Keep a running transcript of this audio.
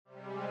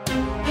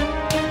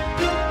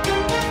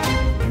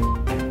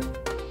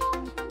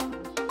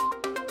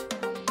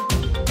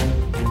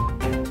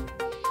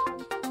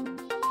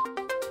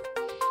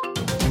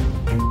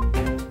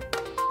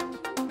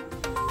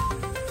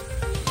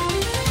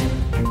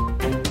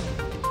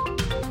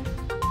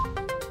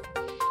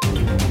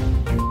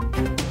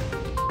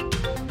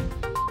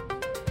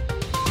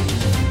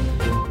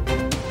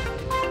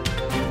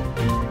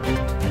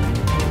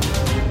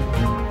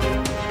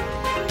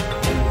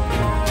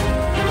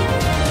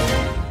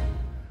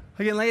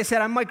Again, like I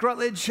said, I'm Mike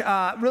Rutledge,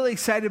 really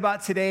excited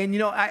about today.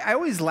 And, I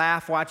always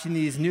laugh watching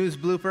these news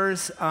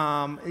bloopers,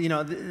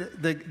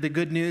 the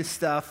good news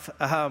stuff.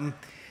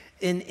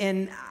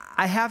 And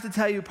I have to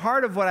tell you,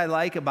 part of what I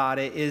like about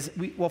it is,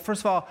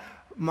 first of all,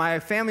 my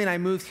family and I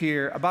moved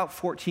here about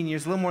 14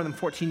 years, a little more than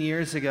 14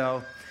 years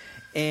ago.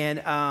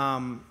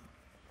 And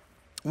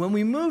when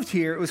we moved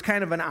here, it was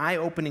kind of an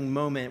eye-opening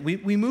moment.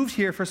 We moved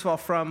here, first of all,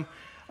 from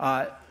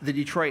the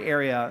Detroit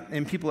area.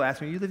 And people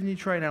ask me, you live in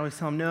Detroit? And I always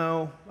tell them,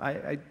 no,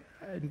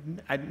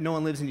 no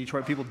one lives in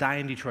Detroit. People die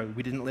in Detroit.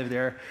 We didn't live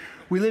there.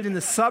 We lived in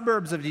the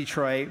suburbs of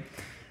Detroit,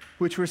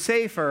 which were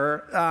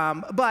safer.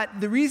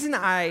 But the reason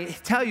I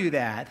tell you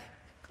that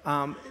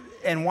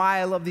and why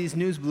I love these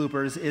news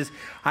bloopers is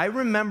I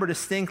remember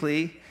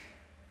distinctly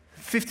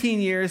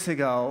 15 years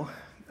ago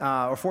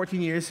or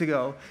 14 years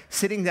ago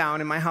sitting down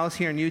in my house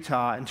here in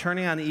Utah and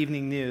turning on the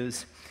evening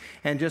news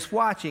and just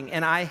watching.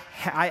 And I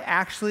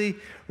actually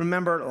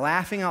remember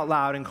laughing out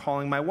loud and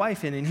calling my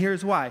wife in, and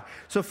here's why.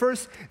 So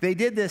first, they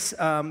did this,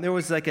 there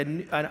was like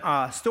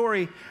a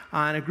story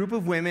on a group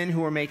of women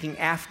who were making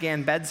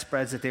Afghan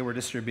bedspreads that they were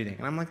distributing.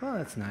 And I'm like, oh,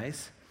 that's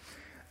nice.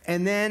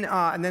 And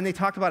then they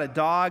talked about a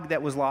dog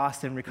that was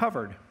lost and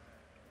recovered.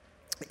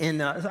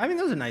 And those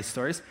are nice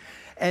stories.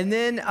 And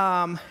then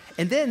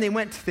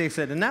they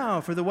said, and now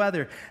for the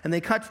weather. And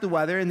they cut to the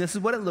weather, and this is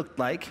what it looked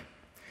like.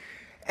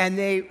 And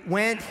they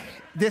went,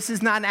 this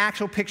is not an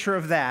actual picture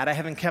of that. I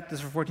haven't kept this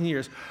for 14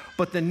 years.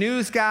 But the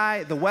news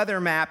guy, the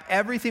weather map,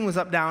 everything was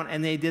up, down,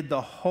 and they did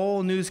the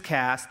whole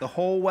newscast, the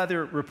whole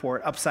weather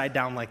report upside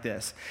down like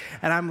this.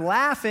 And I'm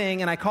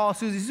laughing, and I call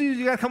Susie,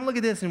 you got to come look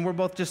at this. And we're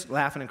both just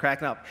laughing and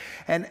cracking up.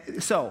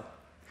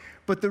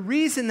 But the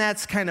reason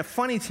that's kind of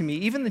funny to me,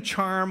 even the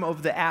charm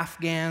of the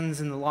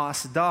Afghans and the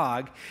lost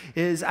dog,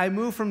 is I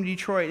moved from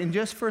Detroit, and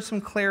just for some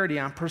clarity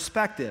on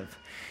perspective,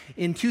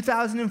 in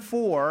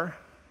 2004,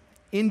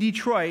 in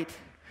Detroit,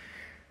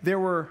 there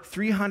were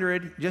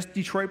 300, just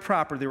Detroit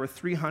proper, there were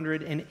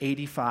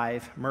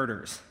 385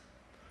 murders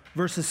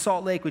versus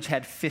Salt Lake, which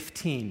had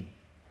 15,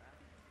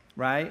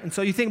 right? And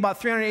so you think about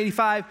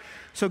 385,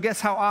 so guess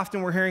how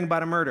often we're hearing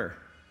about a murder?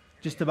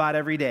 Just about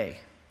every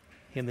day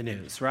in the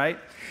news, right?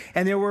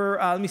 And there were,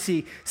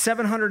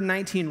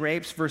 719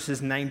 rapes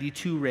versus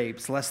 92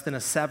 rapes, less than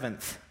a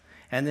seventh.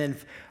 And then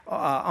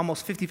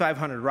almost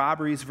 5,500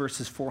 robberies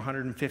versus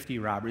 450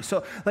 robberies.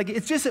 So,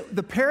 it's just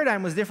the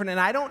paradigm was different. And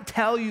I don't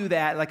tell you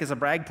that, as a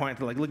brag point,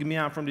 to, look at me,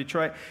 I'm from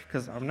Detroit,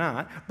 because I'm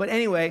not. But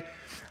anyway,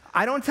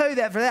 I don't tell you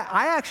that for that.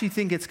 I actually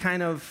think it's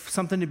kind of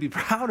something to be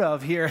proud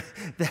of here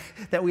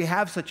that we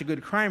have such a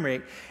good crime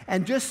rate.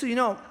 And just so you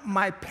know,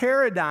 my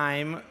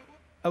paradigm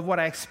of what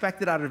I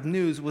expected out of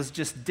news was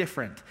just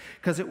different,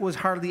 because it was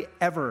hardly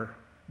ever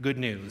good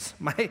news.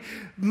 My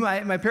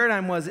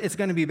paradigm was it's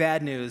going to be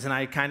bad news, and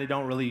I kind of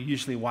don't really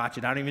usually watch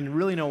it. I don't even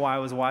really know why I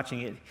was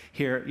watching it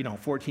here,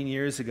 14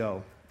 years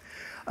ago.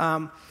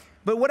 But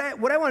what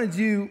I want to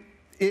do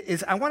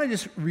is I want to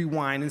just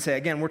rewind and say,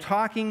 again, we're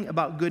talking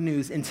about good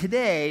news. And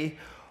today,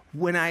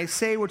 when I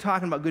say we're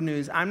talking about good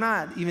news, I'm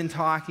not even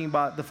talking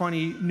about the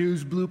funny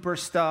news blooper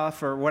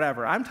stuff or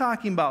whatever.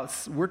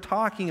 We're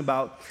talking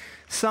about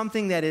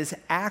something that is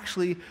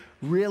actually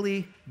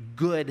really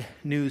good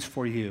news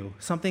for you,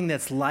 something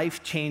that's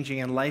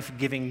life-changing and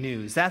life-giving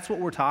news. That's what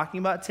we're talking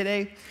about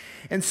today.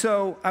 And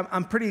so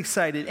I'm pretty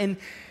excited. And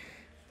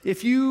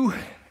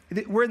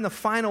we're in the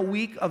final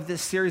week of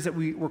this series that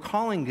we're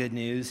calling Good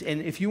News.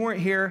 And if you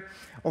weren't here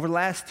over the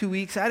last 2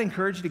 weeks, I'd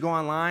encourage you to go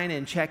online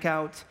and check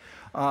out,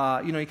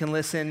 you can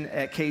listen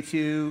at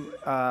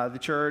K2, the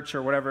church,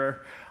 or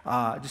whatever.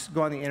 Just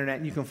go on the internet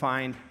and you can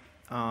find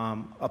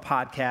a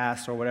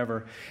podcast or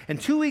whatever.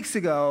 And 2 weeks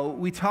ago,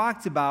 we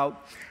talked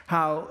about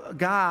how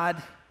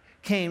God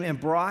came and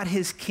brought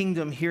his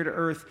kingdom here to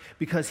earth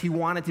because he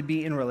wanted to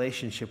be in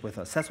relationship with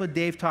us. That's what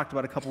Dave talked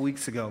about a couple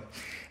weeks ago.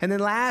 And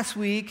then last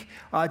week,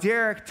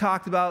 Derek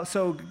talked about,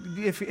 so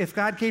if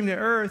God came to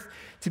earth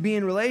to be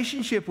in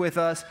relationship with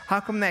us,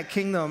 how come that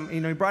kingdom, he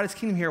brought his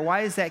kingdom here,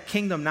 why is that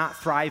kingdom not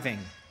thriving?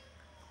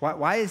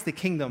 Why is the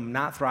kingdom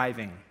not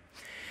thriving?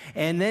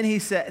 And then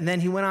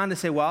he went on to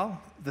say,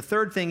 well, the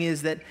third thing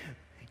is that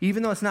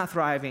even though it's not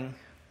thriving,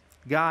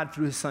 God,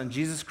 through his son,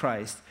 Jesus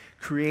Christ,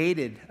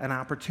 created an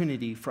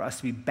opportunity for us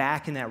to be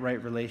back in that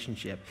right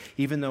relationship,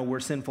 even though we're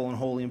sinful and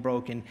holy and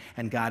broken,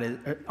 and God is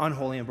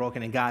unholy and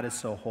broken, and God is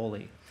so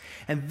holy.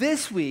 And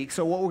this week,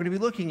 so what we're going to be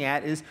looking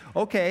at is,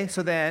 okay,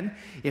 so then,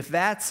 if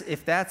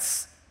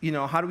that's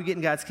how do we get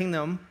in God's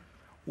kingdom?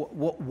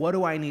 What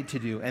do I need to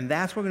do? And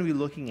that's what we're going to be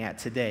looking at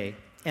today.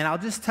 And I'll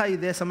just tell you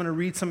this, I'm going to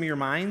read some of your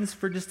minds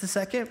for just a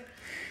second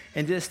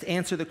and just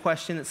answer the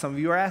question that some of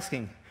you are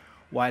asking.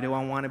 Why do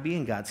I want to be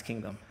in God's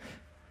kingdom?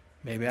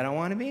 Maybe I don't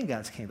want to be in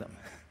God's kingdom.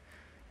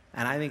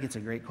 And I think it's a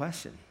great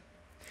question.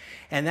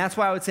 And that's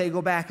why I would say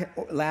go back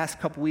last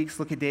couple weeks,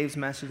 look at Dave's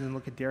message and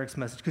look at Derek's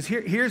message. Because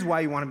here's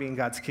why you want to be in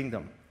God's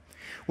kingdom.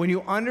 When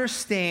you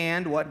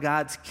understand what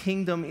God's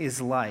kingdom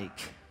is like,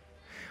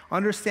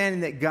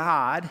 understanding that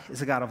God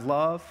is a God of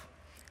love,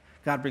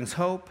 God brings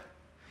hope,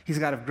 he's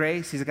a God of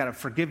grace, he's a God of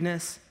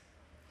forgiveness,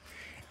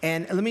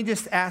 And let me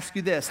just ask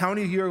you this. How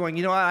many of you are going,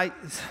 you know what,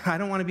 I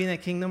don't want to be in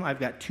that kingdom. I've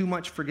got too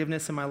much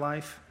forgiveness in my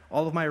life.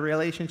 All of my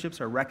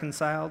relationships are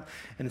reconciled.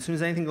 And as soon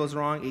as anything goes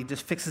wrong, it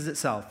just fixes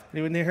itself.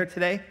 Anyone here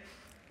today?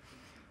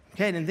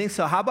 Okay, I didn't think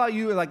so. How about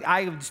you? Like,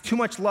 I have too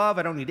much love.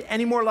 I don't need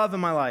any more love in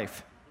my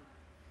life.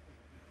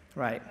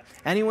 Right.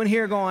 Anyone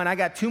here going, I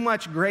got too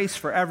much grace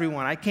for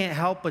everyone. I can't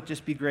help but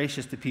just be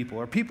gracious to people.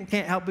 Or people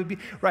can't help but be.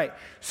 Right.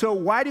 So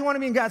why do you want to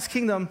be in God's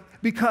kingdom?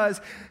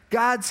 Because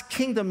God's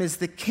kingdom is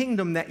the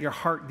kingdom that your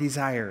heart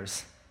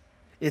desires.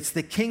 It's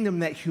the kingdom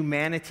that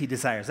humanity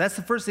desires. That's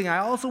the first thing. I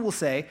also will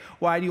say,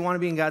 why do you want to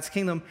be in God's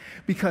kingdom?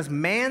 Because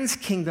man's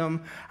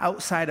kingdom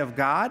outside of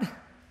God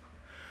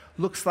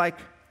looks like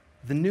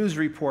the news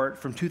report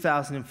from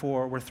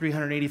 2004 where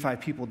 385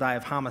 people die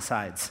of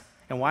homicides.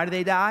 And why do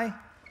they die?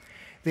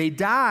 They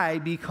die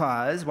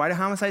because, why do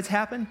homicides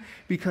happen?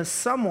 Because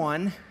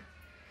someone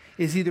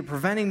is either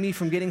preventing me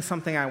from getting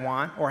something I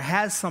want, or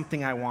has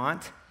something I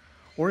want,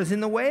 or is in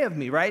the way of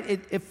me, right?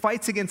 It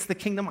fights against the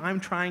kingdom I'm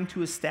trying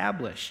to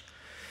establish.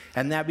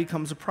 And that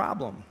becomes a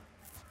problem.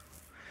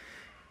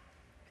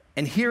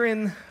 And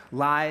herein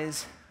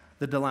lies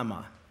the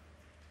dilemma.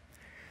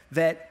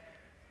 That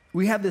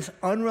we have this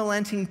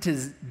unrelenting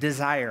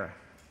desire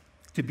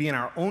to be in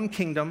our own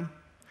kingdom,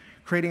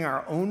 creating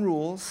our own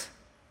rules,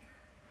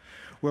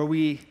 where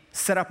we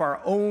set up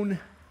our own,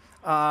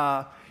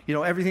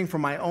 everything for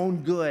my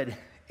own good.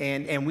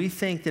 And we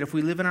think that if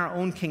we live in our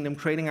own kingdom,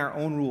 creating our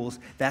own rules,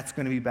 that's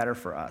going to be better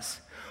for us.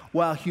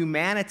 While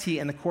humanity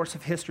in the course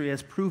of history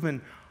has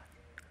proven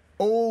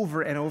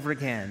over and over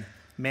again,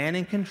 man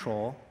in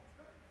control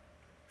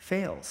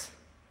fails.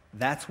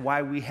 That's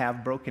why we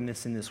have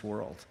brokenness in this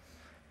world.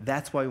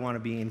 That's why we want to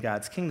be in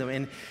God's kingdom.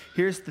 And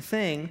here's the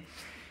thing.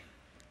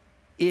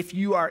 If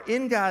you are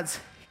in God's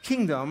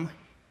kingdom,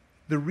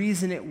 the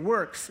reason it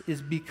works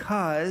is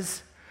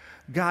because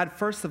God,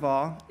 first of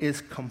all,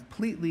 is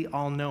completely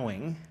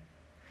all-knowing.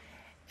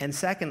 And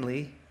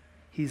secondly,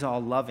 he's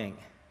all-loving.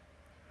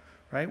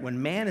 Right?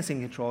 When man is in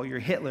control,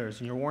 your Hitlers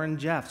and your Warren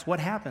Jeffs, what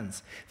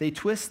happens? They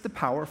twist the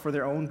power for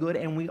their own good,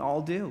 and we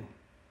all do.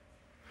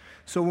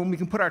 So when we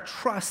can put our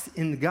trust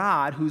in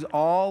God, who's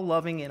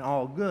all-loving and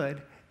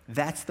all-good,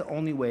 that's the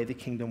only way the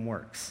kingdom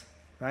works.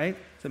 Right?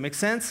 Does that make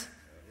sense?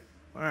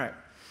 All right.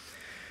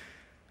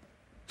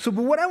 So,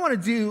 but what I want to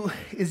do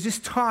is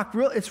just talk.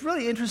 It's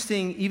really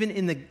interesting, even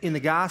in the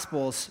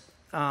Gospels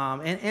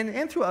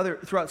and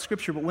throughout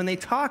Scripture. But when they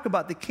talk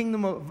about the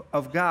kingdom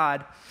of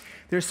God,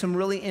 there's some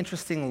really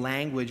interesting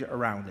language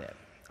around it.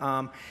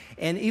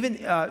 And even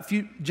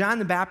John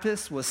the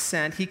Baptist was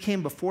sent. He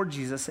came before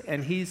Jesus,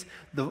 and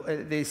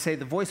they say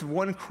the voice of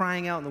one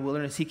crying out in the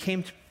wilderness. He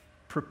came to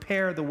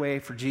prepare the way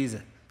for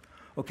Jesus.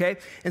 Okay?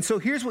 And so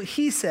here's what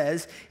he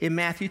says in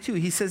Matthew 2.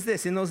 He says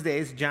this, in those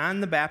days,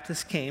 John the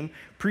Baptist came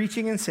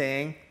preaching and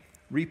saying,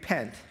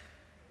 repent,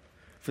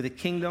 for the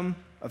kingdom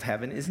of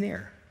heaven is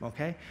near.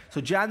 Okay? So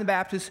John the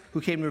Baptist,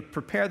 who came to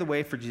prepare the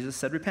way for Jesus,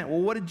 said, repent.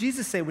 Well, what did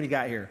Jesus say when he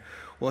got here?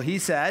 Well, he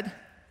said,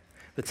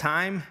 the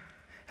time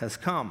has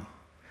come.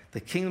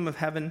 The kingdom of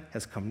heaven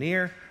has come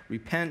near.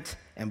 Repent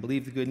and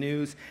believe the good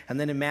news. And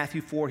then in Matthew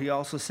 4, he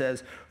also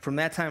says, from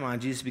that time on,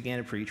 Jesus began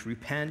to preach,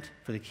 repent,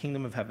 for the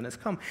kingdom of heaven has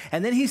come.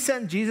 And then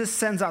Jesus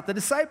sends out the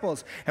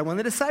disciples. And when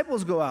the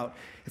disciples go out,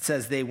 it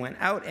says they went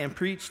out and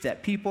preached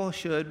that people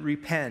should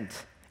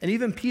repent. And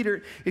even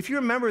Peter, if you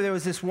remember, there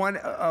was this one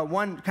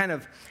kind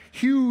of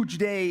huge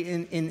day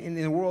in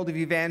the world of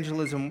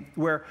evangelism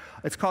where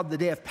it's called the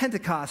Day of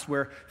Pentecost,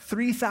 where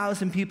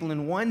 3,000 people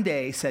in one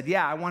day said,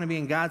 yeah, I want to be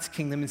in God's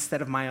kingdom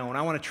instead of my own.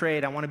 I want to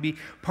trade. I want to be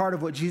part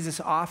of what Jesus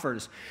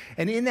offers.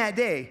 And in that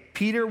day,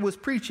 Peter was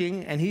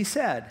preaching, and he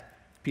said,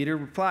 Peter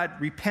replied,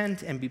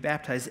 repent and be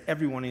baptized,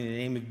 everyone, in the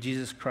name of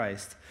Jesus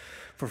Christ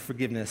for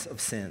forgiveness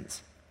of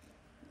sins.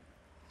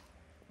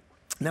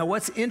 Now,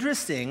 what's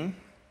interesting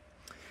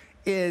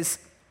is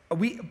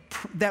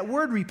that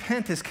word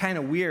repent is kind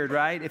of weird,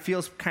 right? It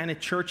feels kind of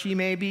churchy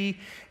maybe,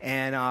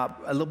 and a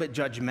little bit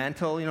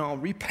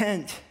judgmental.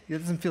 Repent. It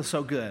doesn't feel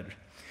so good.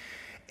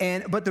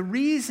 But the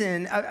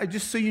reason,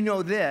 just so you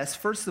know this,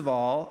 first of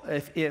all,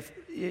 if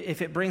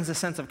it brings a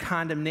sense of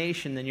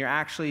condemnation, then you're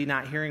actually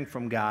not hearing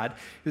from God.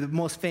 The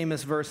most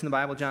famous verse in the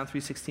Bible, John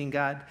 3:16,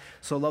 God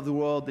so loved the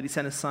world that he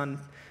sent his son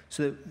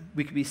so that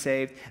we could be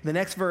saved. The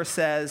next verse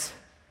says,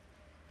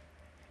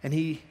 and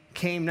he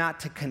came not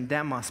to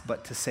condemn us,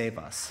 but to save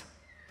us.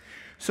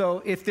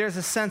 So if there's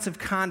a sense of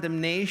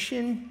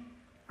condemnation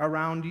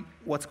around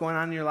what's going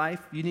on in your life,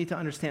 you need to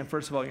understand,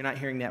 first of all, you're not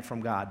hearing that from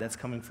God. That's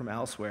coming from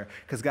elsewhere,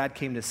 because God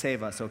came to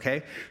save us,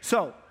 okay?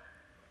 So,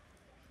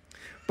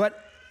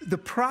 but the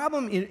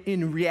problem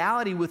in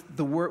reality with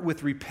the word,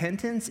 with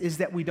repentance, is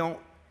that we don't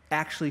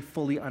actually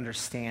fully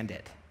understand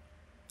it,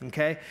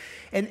 okay?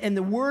 And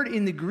the word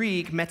in the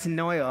Greek,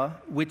 metanoia,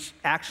 which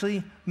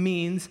actually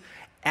means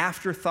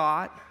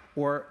afterthought,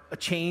 or a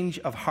change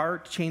of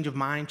heart, change of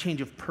mind, change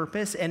of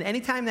purpose. And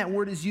anytime that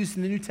word is used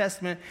in the New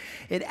Testament,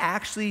 it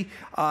actually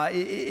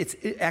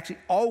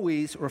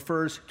always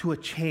refers to a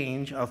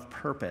change of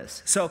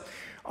purpose. So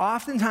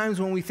oftentimes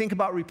when we think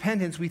about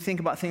repentance, we think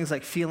about things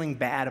like feeling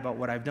bad about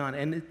what I've done.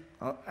 And,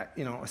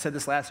 I said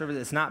this last service,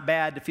 it's not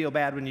bad to feel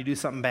bad when you do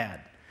something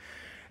bad.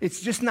 It's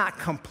just not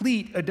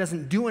complete. It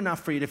doesn't do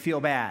enough for you to feel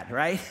bad,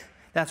 right?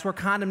 That's where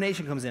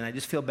condemnation comes in. I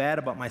just feel bad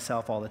about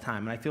myself all the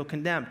time, and I feel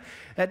condemned.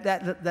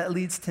 That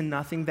leads to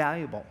nothing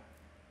valuable.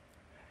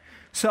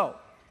 So,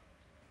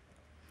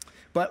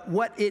 but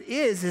what it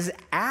is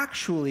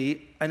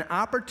actually an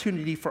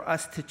opportunity for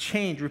us to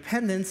change.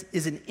 Repentance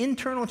is an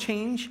internal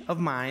change of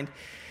mind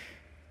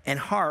and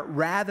heart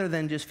rather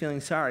than just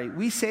feeling sorry.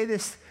 We say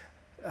this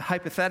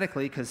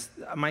hypothetically, because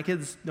my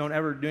kids don't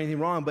ever do anything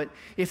wrong, but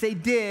if they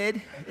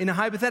did, in a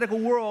hypothetical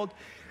world,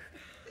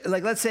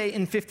 like let's say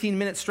in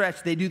 15-minute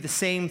stretch, they do the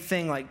same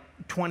thing like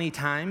 20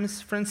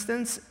 times, for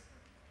instance,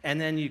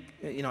 and then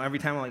every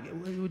time I'm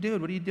like,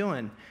 dude, what are you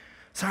doing?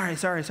 Sorry.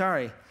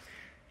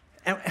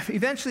 And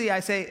eventually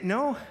I say,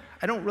 no,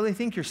 I don't really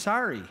think you're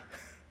sorry.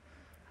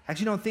 I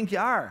actually don't think you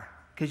are,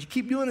 because you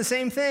keep doing the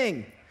same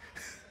thing.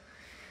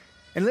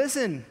 And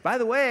listen, by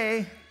the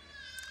way,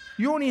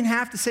 you don't even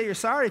have to say you're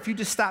sorry. If you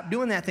just stop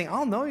doing that thing,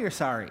 I'll know you're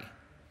sorry.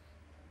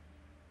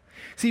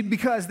 See,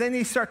 because then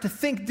they start to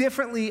think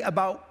differently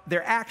about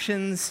their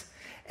actions,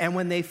 and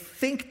when they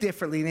think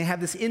differently and they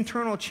have this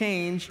internal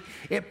change,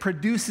 it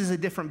produces a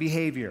different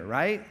behavior,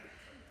 right?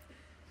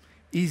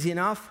 Easy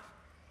enough?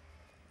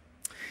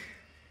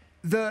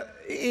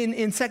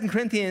 In 2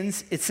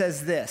 Corinthians, it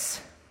says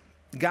this: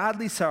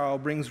 godly sorrow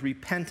brings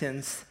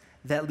repentance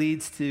that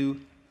leads to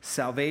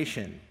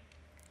salvation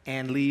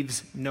and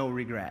leaves no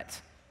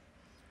regret.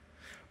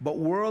 But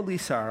worldly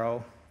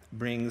sorrow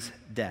brings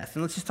death.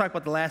 And let's just talk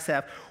about the last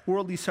half.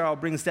 Worldly sorrow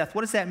brings death.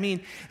 What does that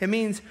mean? It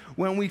means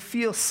when we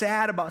feel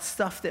sad about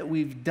stuff that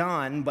we've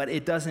done, but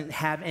it doesn't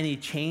have any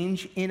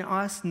change in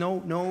us,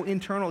 no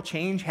internal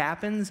change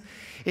happens,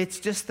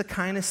 it's just the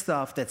kind of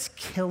stuff that's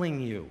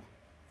killing you,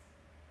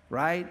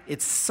 right?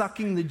 It's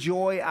sucking the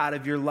joy out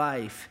of your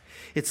life.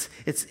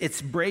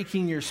 It's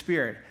breaking your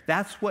spirit.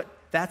 That's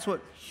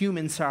what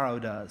human sorrow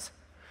does.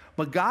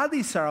 But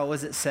godly sorrow,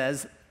 as it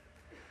says,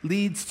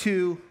 leads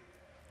to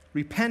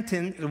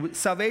repentance,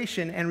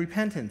 salvation and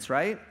repentance,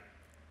 right?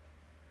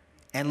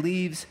 And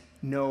leaves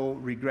no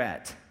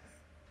regret.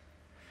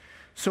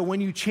 So when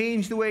you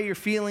change the way you're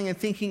feeling and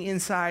thinking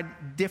inside,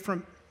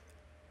 different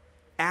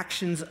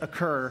actions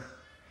occur.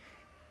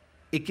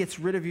 It gets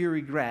rid of your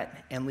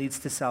regret and leads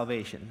to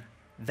salvation.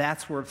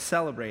 That's worth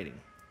celebrating.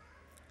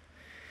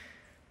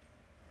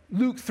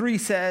 Luke 3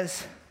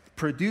 says,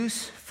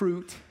 produce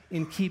fruit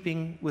in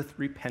keeping with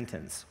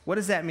repentance. What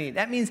does that mean?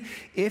 That means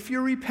if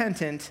you're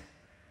repentant,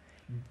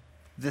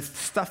 the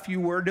stuff you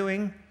were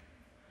doing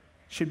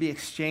should be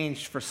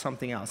exchanged for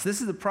something else. This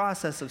is the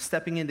process of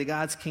stepping into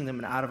God's kingdom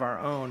and out of our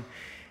own.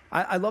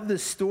 I love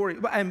this story.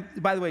 And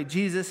by the way,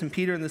 Jesus and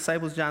Peter and the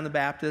disciples, John the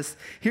Baptist,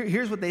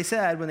 here's what they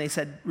said when they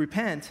said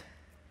repent.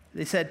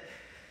 They said,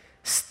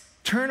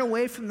 turn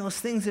away from those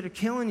things that are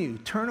killing you.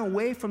 Turn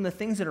away from the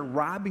things that are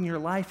robbing your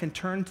life and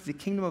turn to the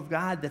kingdom of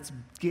God that's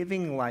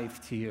giving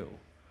life to you.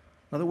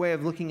 Another way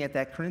of looking at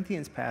that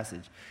Corinthians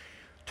passage.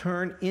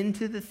 Turn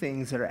into the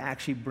things that are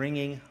actually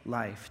bringing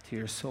life to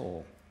your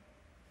soul.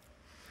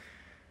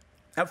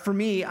 For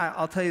me,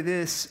 I'll tell you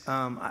this.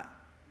 I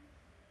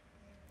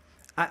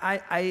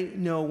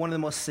know one of the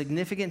most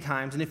significant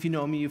times, and if you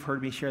know me, you've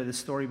heard me share this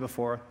story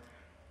before.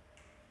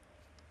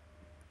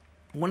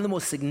 One of the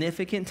most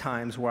significant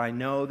times where I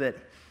know that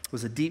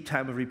was a deep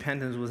time of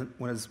repentance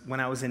was when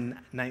I was in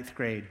 9th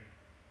grade.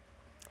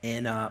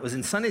 And it was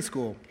in Sunday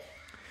school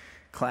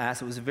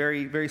class. It was a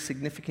very, very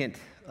significant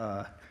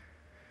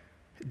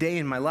day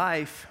in my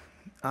life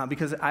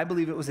because I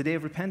believe it was a day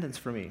of repentance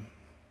for me.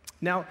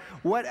 Now,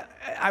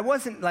 I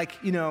wasn't like,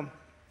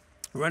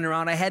 running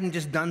around. I hadn't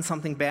just done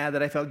something bad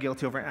that I felt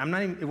guilty over.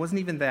 It wasn't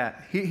even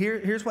that.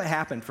 Here's what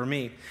happened for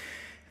me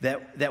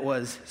that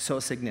was so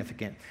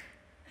significant.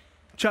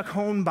 Chuck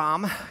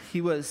Hohenbaum,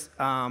 he was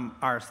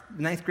our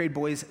 9th grade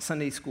boys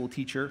Sunday school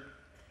teacher.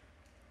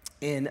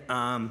 And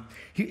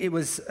it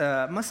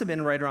must have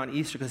been right around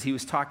Easter because he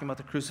was talking about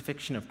the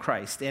crucifixion of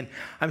Christ. And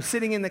I'm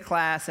sitting in the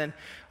class, and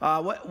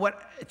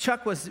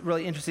Chuck was a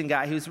really interesting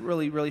guy. He was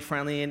really, really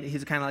friendly, and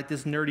he's kind of like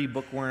this nerdy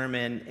bookworm,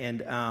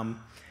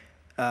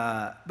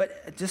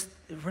 but just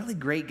a really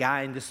great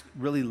guy, and just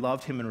really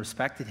loved him and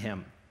respected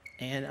him.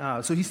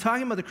 And so he's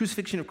talking about the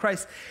crucifixion of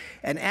Christ.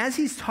 And as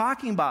he's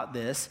talking about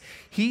this,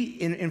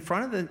 he, in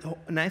front of the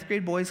 9th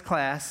grade boys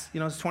class,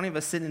 there's 20 of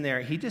us sitting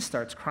there, he just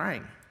starts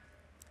crying.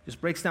 Just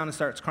breaks down and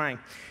starts crying.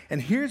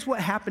 And here's what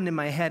happened in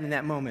my head in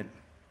that moment.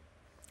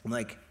 I'm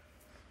like,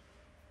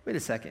 wait a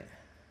second.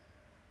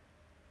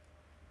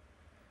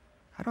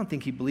 I don't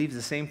think he believes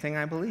the same thing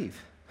I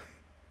believe.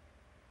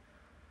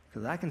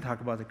 Because I can talk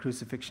about the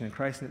crucifixion of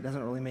Christ and it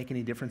doesn't really make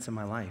any difference in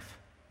my life.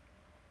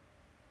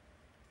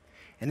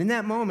 And in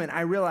that moment,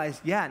 I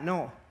realized,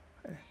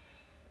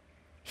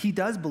 he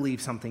does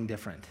believe something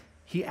different.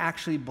 He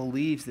actually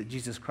believes that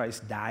Jesus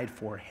Christ died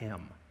for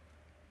him.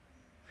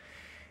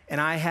 And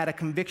I had a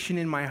conviction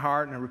in my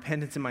heart and a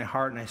repentance in my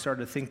heart, and I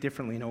started to think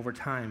differently, and over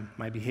time,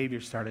 my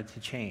behavior started to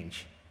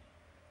change.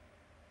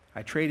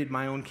 I traded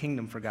my own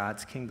kingdom for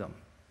God's kingdom.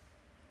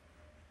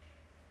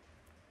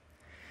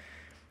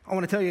 I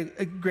want to tell you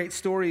a great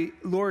story.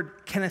 Lord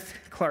Kenneth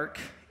Clark,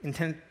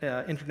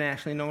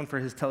 internationally known for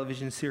his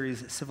television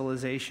series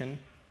Civilization.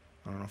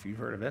 I don't know if you've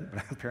heard of it,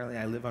 but apparently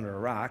I live under a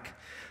rock.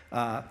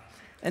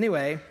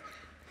 Anyway,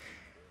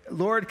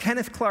 Lord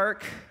Kenneth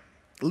Clark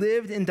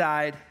lived and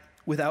died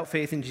without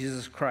faith in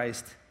Jesus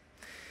Christ.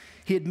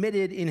 He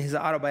admitted in his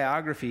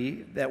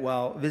autobiography that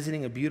while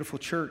visiting a beautiful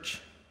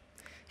church,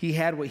 he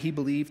had what he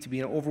believed to be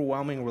an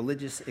overwhelming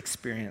religious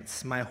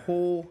experience. My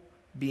whole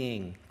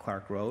being,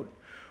 Clark wrote,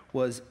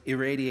 was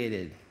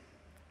irradiated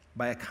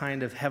by a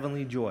kind of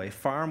heavenly joy,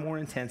 far more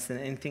intense than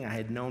anything I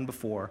had known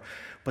before.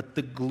 But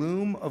the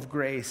gloom of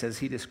grace, as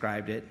he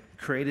described it,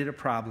 created a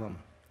problem.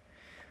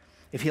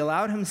 If he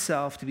allowed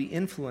himself to be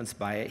influenced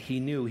by it, he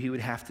knew he would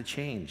have to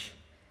change.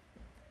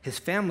 His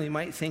family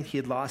might think he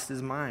had lost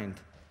his mind.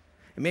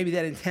 And maybe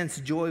that intense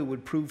joy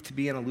would prove to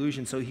be an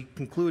illusion, so he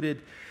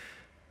concluded,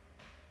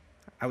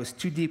 I was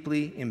too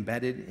deeply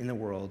embedded in the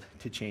world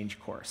to change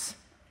course.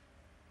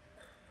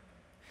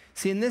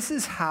 See, and this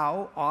is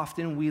how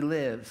often we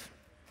live.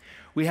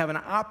 We have an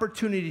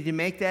opportunity to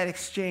make that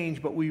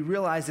exchange, but we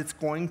realize it's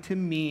going to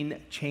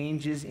mean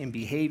changes in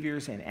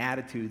behaviors and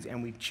attitudes,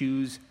 and we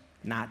choose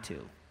not to.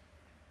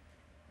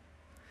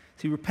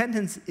 See,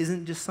 repentance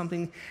isn't just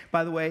something,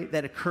 by the way,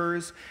 that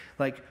occurs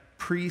like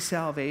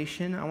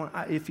pre-salvation.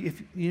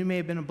 If you may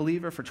have been a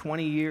believer for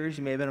 20 years,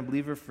 you may have been a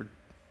believer for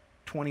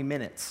 20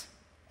 minutes.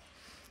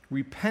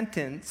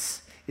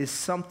 Repentance is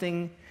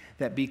something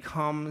that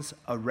becomes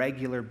a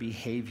regular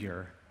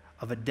behavior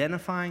of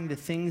identifying the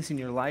things in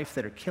your life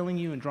that are killing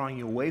you and drawing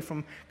you away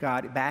from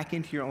God back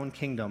into your own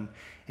kingdom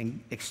and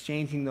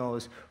exchanging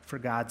those for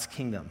God's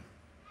kingdom,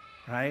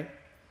 right?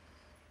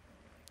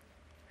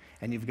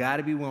 And you've got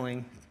to be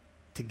willing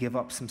to give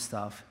up some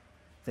stuff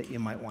that you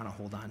might want to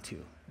hold on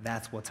to.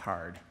 That's what's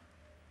hard.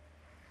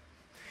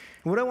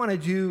 And what I want to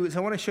do is I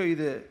want to show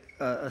you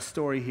a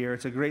story here.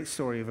 It's a great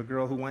story of a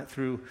girl who went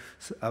through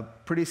a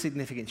pretty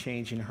significant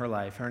change in her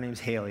life. Her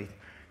name's Haley.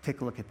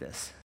 Take a look at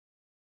this.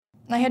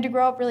 I had to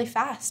grow up really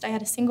fast. I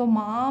had a single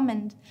mom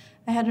and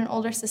I had an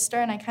older sister,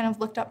 and I kind of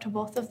looked up to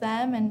both of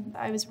them, and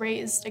I was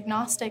raised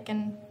agnostic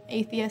and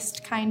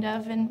atheist kind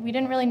of, and we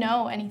didn't really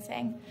know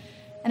anything.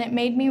 And it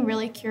made me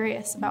really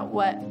curious about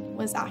what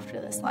was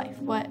after this life,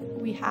 what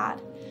we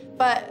had.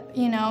 But,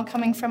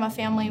 coming from a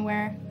family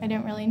where I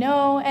didn't really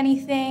know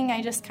anything,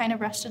 I just kind of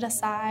brushed it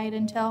aside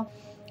until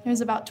I was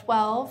about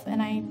 12,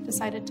 and I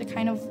decided to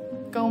kind of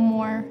go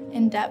more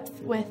in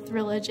depth with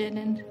religion.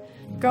 And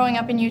growing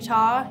up in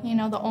Utah,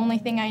 the only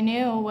thing I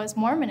knew was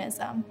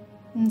Mormonism.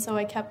 And so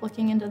I kept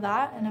looking into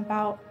that, and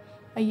about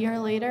a year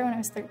later, when I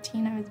was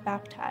 13, I was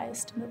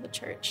baptized into the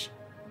church.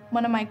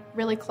 One of my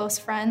really close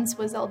friends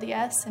was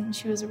LDS, and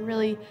she was a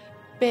really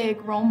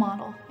big role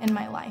model in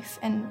my life.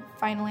 And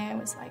finally I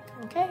was like,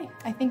 okay,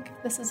 I think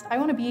I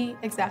want to be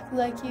exactly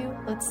like you.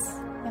 Let's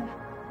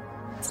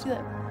do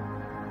it.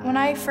 When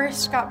I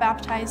first got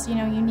baptized, you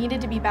needed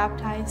to be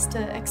baptized to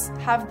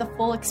have the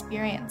full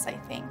experience, I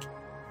think.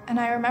 And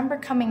I remember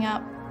coming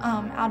up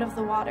out of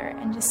the water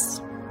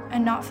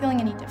and not feeling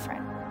any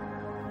different.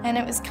 And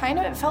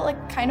it felt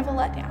like kind of a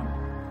letdown.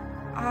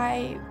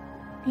 I,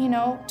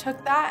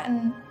 took that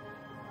and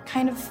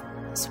kind of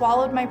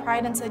swallowed my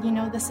pride and said,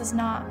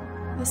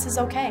 this is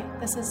okay.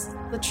 This is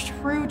the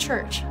true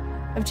church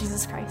of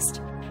Jesus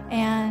Christ.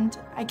 And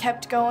I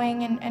kept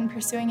going and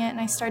pursuing it, and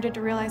I started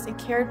to realize I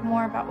cared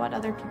more about what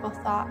other people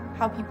thought,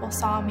 how people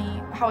saw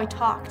me, how I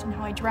talked and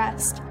how I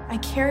dressed. I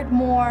cared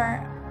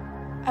more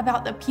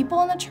about the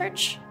people in the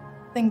church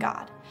than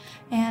God.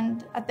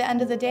 And at the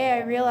end of the day,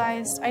 I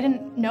realized I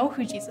didn't know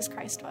who Jesus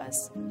Christ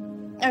was.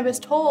 I was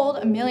told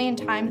a million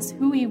times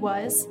who he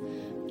was,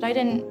 but I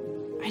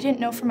didn't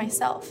know for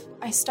myself.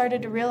 I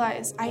started to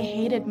realize I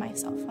hated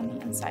myself on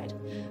the inside.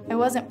 I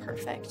wasn't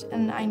perfect,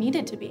 and I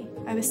needed to be.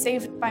 I was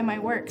saved by my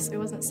works. I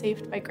wasn't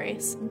saved by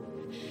grace.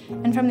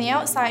 And from the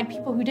outside,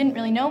 people who didn't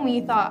really know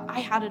me thought I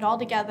had it all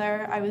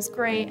together, I was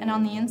great, and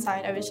on the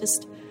inside, I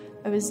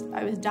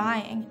was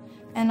dying,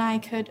 and I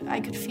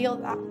could feel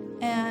that.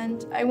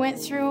 And I went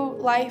through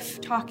life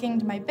talking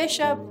to my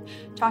bishop,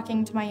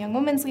 talking to my young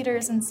women's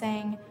leaders, and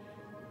saying,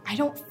 I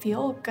don't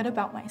feel good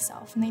about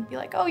myself. And they'd be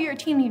like, oh, you're a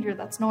teenager,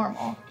 that's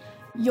normal.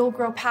 You'll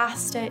grow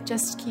past it,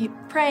 just keep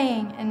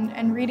praying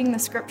and reading the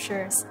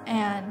scriptures.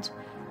 And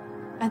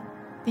at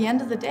the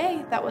end of the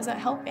day, that wasn't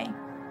helping.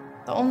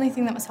 The only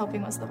thing that was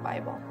helping was the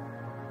Bible.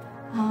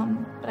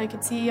 But I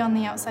could see on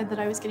the outside that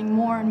I was getting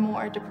more and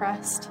more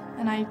depressed,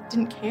 and I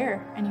didn't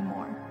care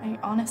anymore. I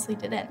honestly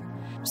didn't.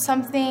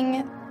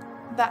 Something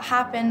that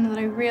happened that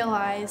I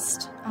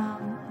realized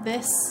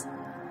this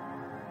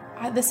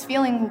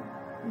feeling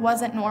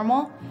wasn't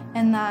normal,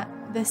 and that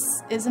this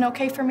isn't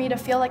okay for me to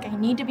feel like I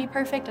need to be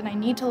perfect and I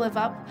need to live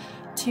up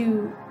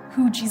to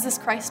who Jesus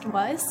Christ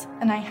was,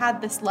 and I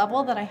had this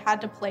level that I had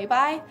to play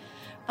by,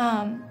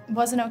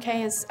 wasn't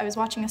okay. As I was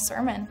watching a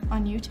sermon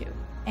on YouTube,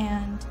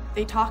 and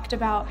they talked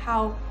about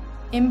how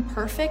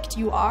imperfect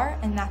you are,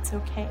 and that's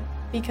okay.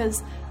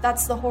 because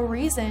that's the whole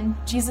reason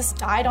Jesus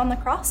died on the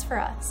cross for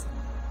us.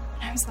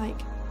 And I was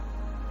like,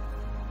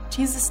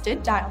 Jesus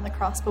did die on the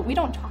cross, but we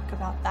don't talk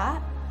about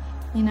that,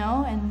 and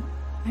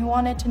I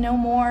wanted to know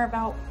more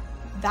about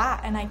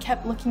that, and I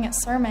kept looking at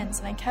sermons,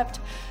 and I kept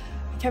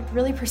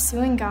really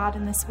pursuing God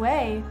in this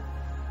way.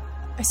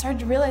 I started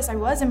to realize I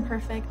was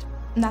imperfect,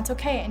 and that's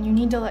okay, and you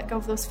need to let go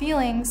of those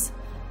feelings.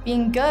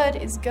 Being good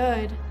is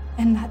good,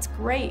 and that's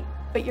great,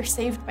 but you're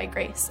saved by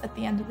grace at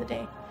the end of the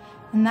day,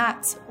 and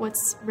that's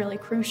what's really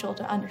crucial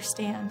to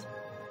understand.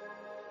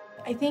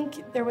 I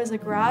think there was a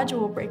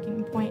gradual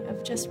breaking point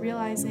of just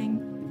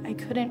realizing I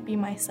couldn't be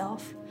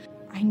myself.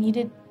 I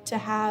needed to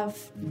have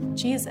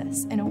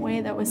Jesus in a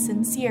way that was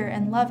sincere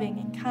and loving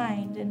and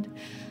kind. And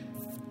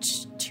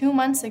 2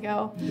 months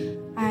ago,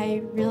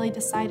 I really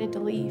decided to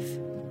leave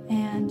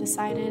and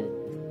decided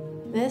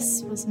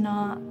this was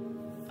not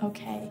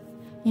okay.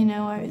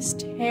 I was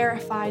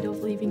terrified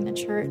of leaving the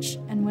church.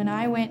 And when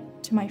I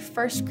went to my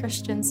first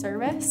Christian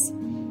service,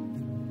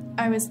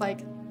 I was like,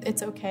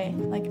 it's okay.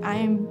 Like,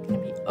 I'm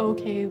going to be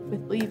okay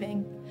with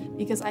leaving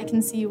because I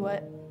can see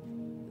what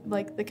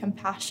the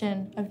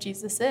compassion of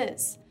Jesus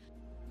is.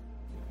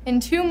 In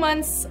 2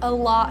 months, a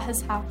lot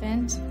has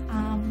happened.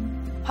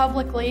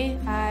 Publicly,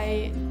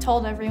 I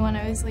told everyone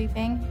I was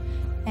leaving,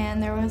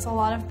 and there was a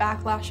lot of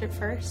backlash at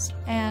first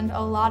and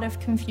a lot of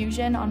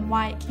confusion on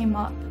why it came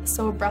up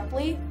so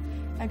abruptly.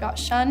 I got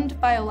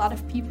shunned by a lot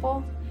of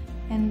people,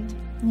 and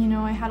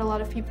I had a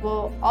lot of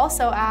people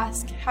also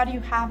ask, how do you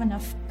have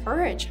enough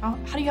courage? How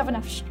do you have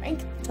enough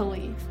strength to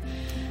leave?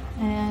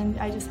 And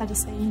I just had to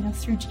say,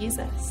 through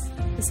Jesus.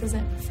 This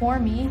isn't for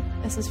me,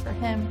 this is for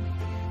him.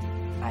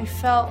 I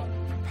felt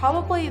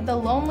probably the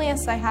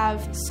loneliest I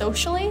have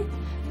socially.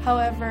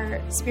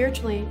 However,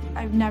 spiritually,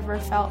 I've never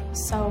felt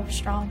so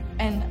strong,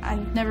 and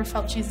I've never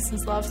felt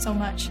Jesus' love so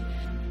much.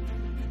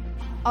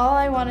 All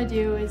I want to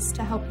do is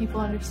to help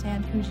people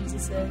understand who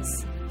Jesus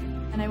is,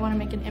 and I want to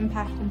make an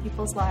impact in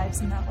people's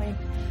lives in that way,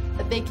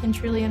 that they can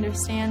truly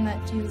understand that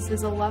Jesus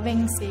is a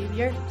loving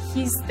Savior.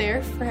 He's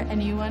there for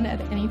anyone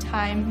at any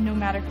time, no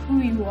matter who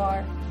you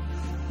are.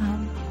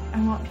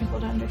 I want people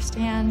to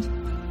understand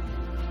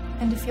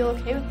and to feel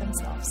okay with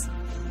themselves.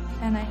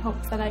 And I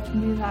hope that I can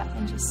do that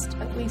in just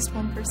at least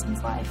one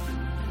person's life.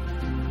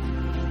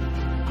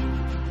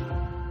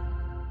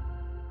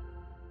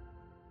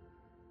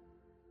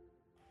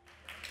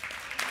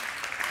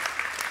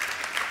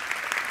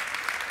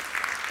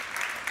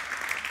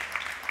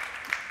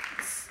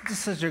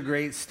 Just such a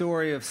great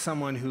story of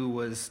someone who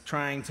was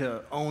trying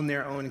to own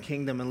their own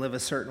kingdom and live a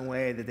certain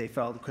way that they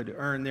felt could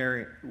earn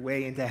their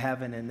way into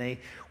heaven, and they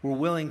were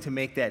willing to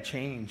make that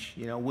change,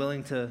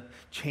 willing to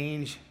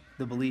change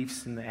the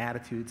beliefs and the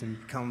attitudes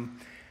and become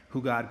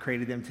who God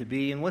created them to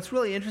be. And what's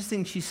really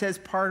interesting, she says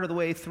part of the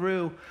way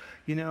through,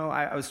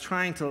 I was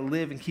trying to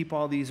live and keep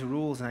all these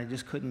rules, and I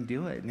just couldn't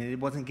do it, and it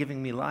wasn't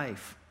giving me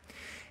life.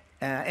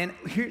 And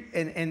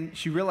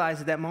she realized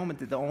at that moment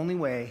that the only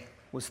way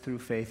was through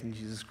faith in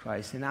Jesus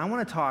Christ. And I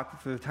want to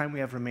talk, for the time we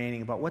have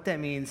remaining, about what that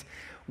means.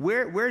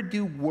 Where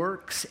do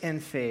works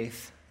and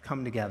faith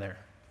come together?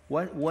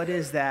 What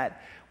is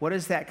that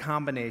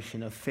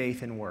combination of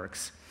faith and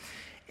works?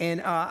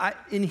 And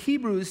in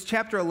Hebrews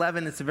chapter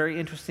 11, it's a very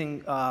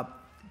interesting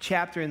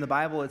chapter in the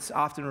Bible. It's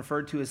often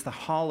referred to as the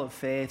Hall of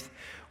Faith,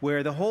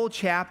 where the whole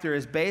chapter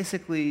is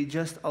basically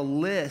just a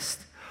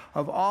list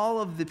of all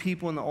of the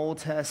people in the Old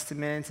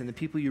Testament and the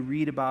people you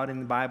read about in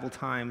the Bible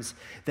times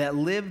that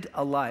lived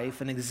a life,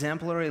 an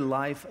exemplary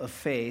life of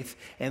faith,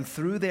 and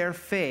through their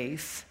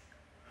faith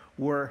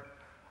were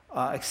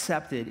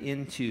accepted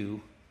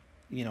into,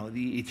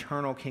 the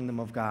eternal kingdom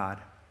of God.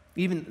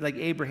 Even like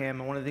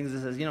Abraham, and one of the things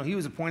it says, he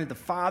was appointed the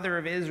father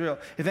of Israel.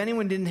 If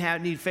anyone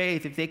didn't need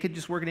faith, if they could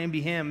just work it in, be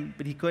him,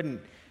 but he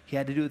couldn't. He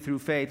had to do it through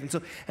faith.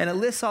 And it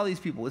lists all these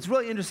people. It's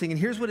really interesting. And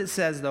here's what it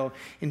says, though,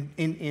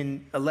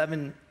 in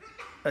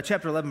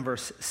chapter 11,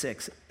 verse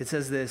 6. It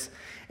says this,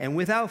 and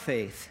without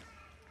faith,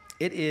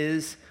 it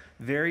is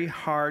very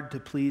hard to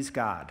please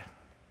God.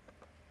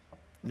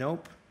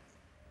 Nope.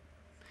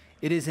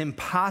 It is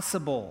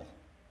impossible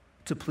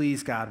to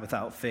please God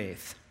without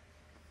faith.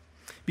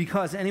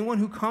 Because anyone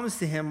who comes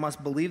to him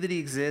must believe that he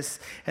exists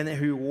and that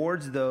he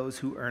rewards those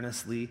who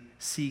earnestly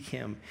seek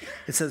him.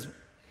 It says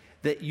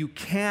that you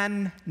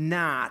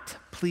cannot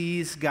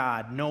please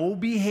God. No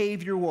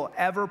behavior will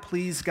ever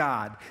please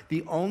God.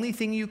 The only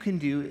thing you can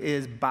do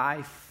is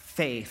by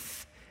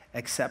faith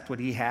accept what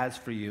he has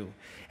for you.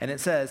 And it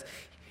says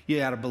you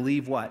got to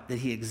believe what? That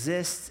he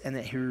exists and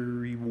that he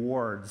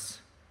rewards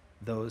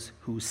those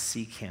who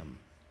seek him.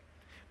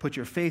 Put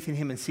your faith in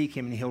him and seek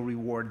him, and he'll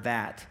reward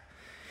that.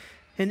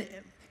 And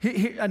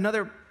here,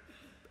 another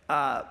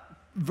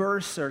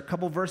verse, or a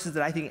couple verses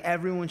that I think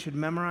everyone should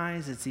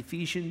memorize. It's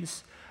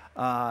Ephesians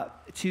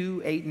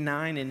 2, 8, and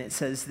 9, and it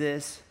says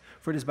this,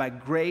 for it is by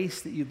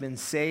grace that you've been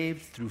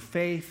saved through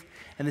faith,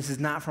 and this is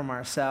not from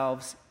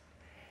ourselves.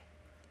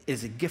 It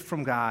is a gift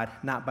from God,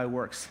 not by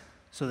works,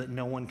 so that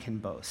no one can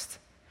boast.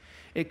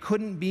 It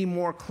couldn't be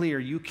more clear.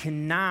 You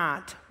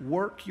cannot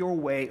work your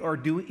way or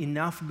do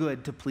enough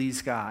good to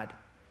please God.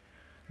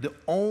 The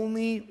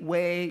only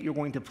way you're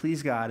going to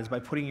please God is by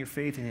putting your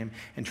faith in him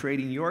and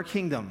trading your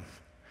kingdom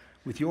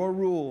with your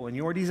rule and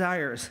your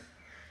desires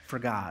for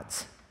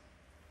God's.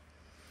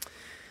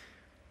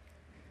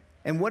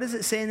 And what does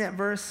it say in that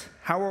verse?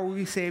 How are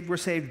we saved? We're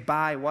saved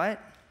by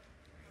what?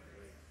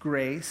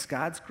 Grace,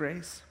 God's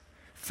grace.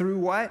 Through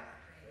what?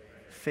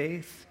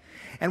 Faith.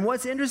 And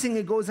what's interesting,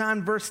 it goes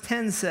on, verse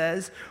 10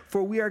 says,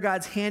 "For we are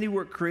God's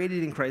handiwork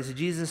created in Christ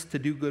Jesus to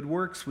do good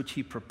works, which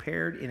he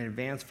prepared in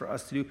advance for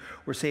us to do."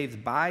 We're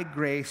saved by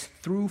grace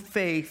through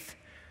faith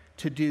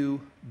to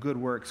do good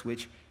works,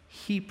 which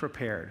he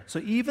prepared. So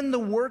even the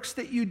works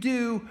that you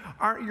do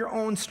aren't your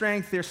own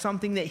strength. There's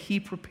something that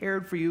he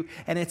prepared for you,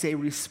 and it's a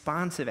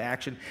responsive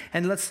action.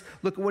 And let's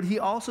look at what he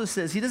also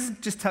says. He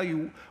doesn't just tell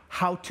you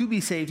how to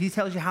be saved. He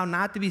tells you how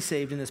not to be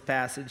saved in this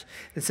passage.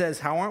 It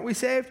says, how aren't we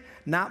saved?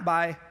 Not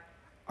by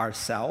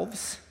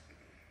ourselves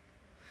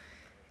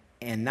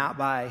and not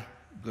by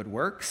good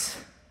works,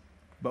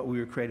 but we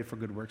were created for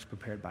good works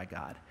prepared by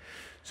God.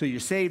 So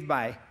you're saved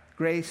by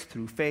grace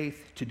through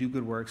faith to do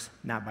good works,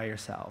 not by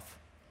yourself.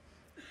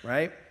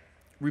 Right?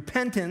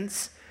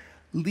 Repentance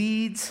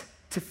leads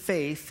to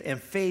faith,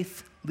 and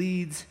faith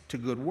leads to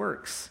good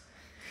works.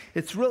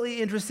 It's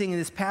really interesting in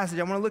this passage.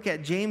 I want to look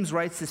at, James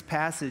writes this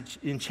passage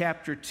in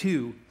chapter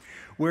 2,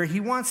 where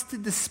he wants to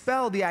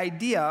dispel the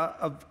idea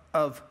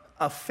of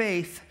a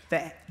faith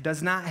that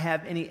does not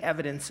have any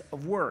evidence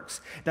of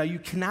works. Now, you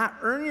cannot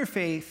earn your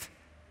faith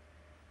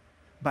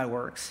by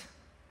works,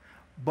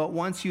 but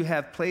once you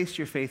have placed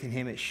your faith in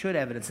him, it should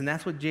evidence. And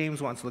that's what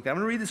James wants to look at. I'm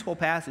going to read this whole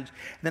passage,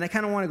 and then I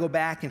kind of want to go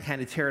back and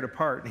kind of tear it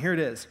apart. And here it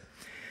is.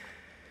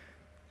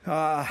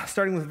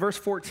 Starting with verse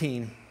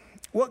 14.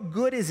 "What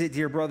good is it,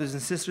 dear brothers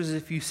and sisters,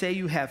 if you say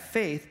you have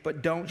faith,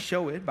 but don't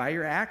show it by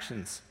your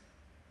actions?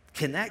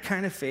 Can that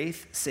kind of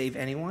faith save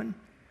anyone?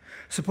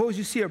 Suppose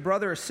you see a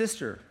brother or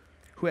sister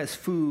who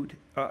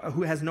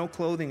has no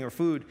clothing or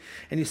food,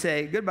 and you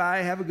say,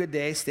 'Goodbye, have a good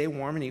day, stay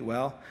warm and eat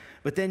well,'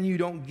 but then you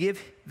don't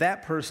give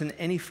that person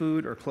any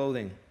food or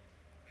clothing.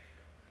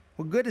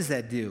 What good does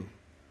that do?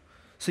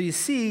 So you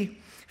see,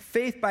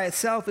 faith by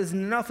itself isn't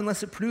enough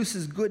unless it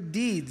produces good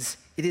deeds.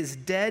 It is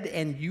dead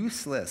and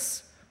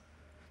useless.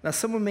 Now,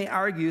 someone may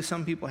argue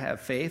some people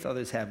have faith,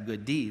 others have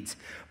good deeds.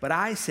 But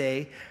I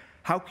say,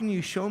 how can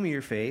you show me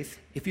your faith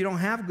if you don't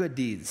have good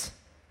deeds?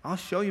 I'll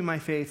show you my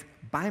faith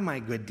by my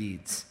good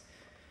deeds.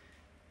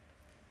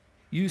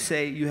 You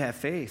say you have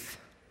faith,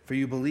 for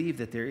you believe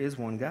that there is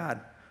one God.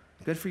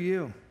 Good for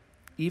you.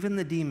 Even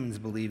the demons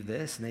believe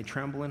this, and they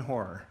tremble in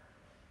horror.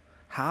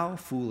 How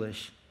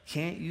foolish.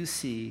 Can't you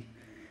see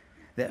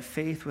that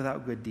faith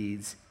without good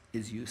deeds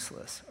is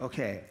useless?"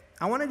 Okay,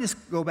 I want to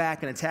just go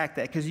back and attack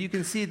that, because you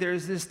can see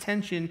there's this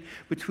tension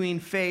between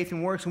faith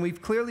and works, and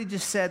we've clearly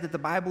just said that the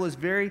Bible is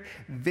very,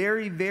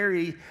 very,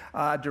 very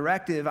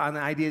directive on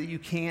the idea that you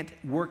can't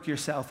work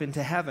yourself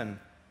into heaven.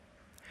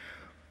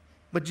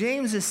 But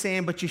James is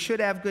saying, but you should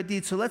have good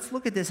deeds. So let's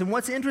look at this. And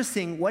what's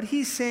interesting, what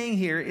he's saying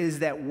here is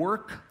that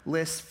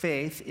workless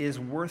faith is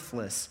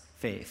worthless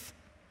faith.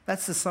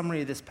 That's the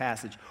summary of this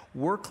passage.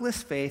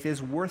 Workless faith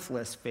is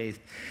worthless faith.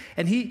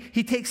 And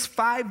he takes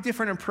 5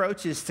 different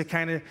approaches to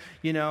kind of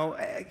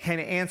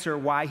answer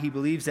why he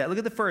believes that. Look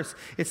at the first.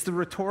 It's the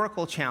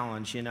rhetorical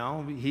challenge,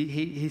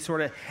 He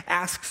sort of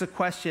asks a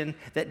question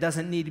that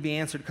doesn't need to be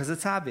answered because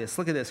it's obvious.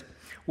 Look at this.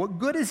 What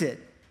good is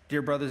it,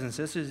 dear brothers and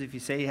sisters, if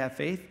you say you have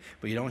faith,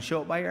 but you don't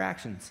show it by your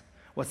actions?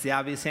 What's the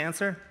obvious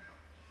answer?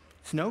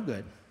 It's no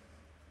good.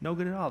 No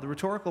good at all. The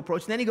rhetorical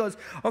approach. And then he goes,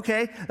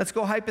 okay, let's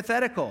go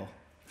hypothetical.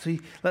 So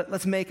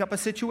let's make up a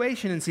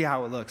situation and see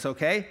how it looks,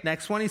 okay?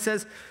 Next one, he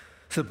says,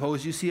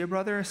 suppose you see a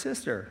brother or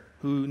sister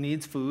who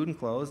needs food and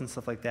clothes and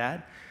stuff like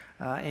that,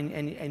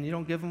 and you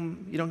don't give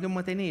them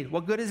what they need.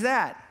 What good is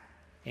that?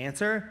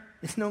 Answer,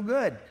 it's no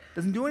good.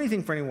 Doesn't do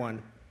anything for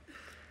anyone.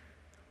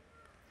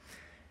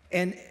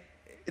 And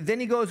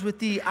then he goes with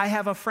the I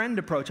have a friend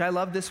approach. I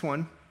love this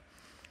one.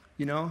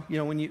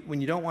 When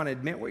you don't want to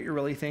admit what you're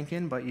really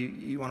thinking, but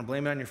you want to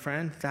blame it on your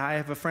friend, the I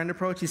have a friend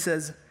approach, he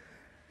says,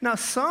 now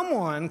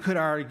someone could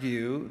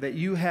argue that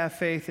you have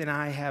faith and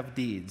I have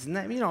deeds. And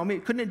that,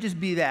 couldn't it just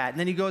be that? And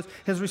then he goes,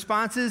 his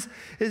response is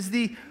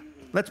the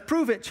let's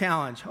prove it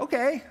challenge.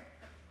 Okay,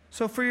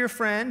 so for your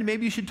friend,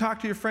 maybe you should talk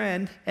to your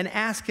friend and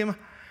ask him,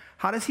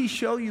 how does he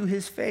show you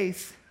his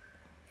faith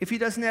if he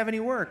doesn't have any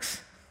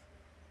works?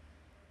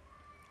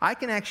 I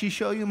can actually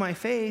show you my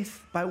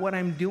faith by what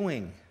I'm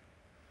doing.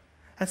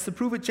 That's the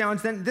prove it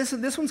challenge. Then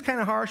this one's kind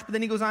of harsh, but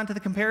then he goes on to the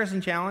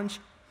comparison challenge.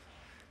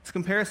 This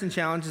comparison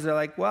challenges are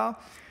like, well,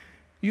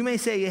 you may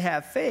say you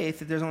have faith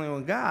that there's only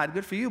one God.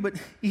 Good for you, but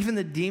even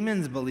the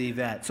demons believe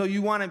that. So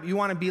you want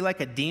to be like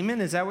a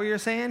demon? Is that what you're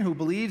saying? Who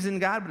believes in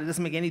God, but it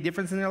doesn't make any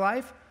difference in their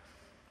life?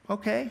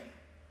 Okay.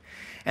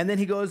 And then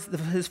he goes,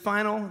 his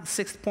final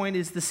 6th point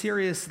is the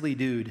seriously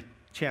dude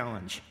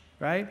challenge,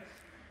 right?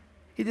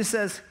 He just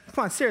says,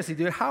 come on, seriously,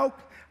 dude, how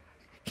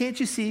can't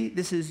you see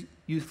this is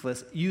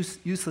useless?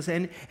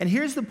 And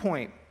here's the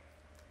point.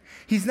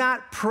 He's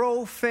not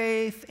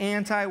pro-faith,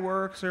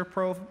 anti-works, or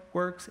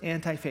pro-works,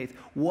 anti-faith.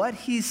 What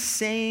he's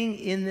saying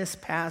in this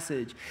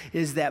passage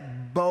is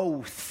that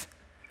both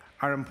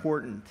are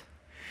important.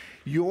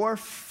 Your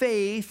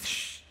faith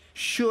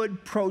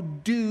should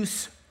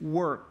produce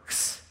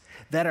works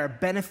that are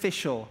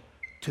beneficial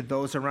to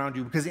those around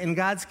you. Because in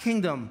God's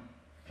kingdom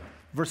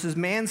versus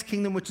man's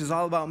kingdom, which is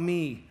all about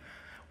me,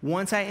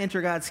 once I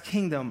enter God's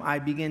kingdom, I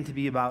begin to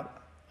be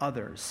about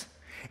others.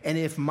 And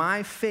if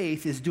my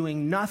faith is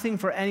doing nothing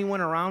for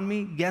anyone around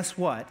me, guess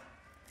what?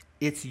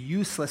 It's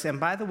useless. And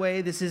by the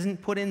way, this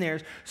isn't put in there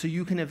so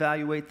you can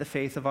evaluate the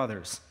faith of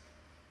others.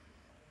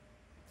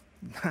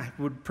 I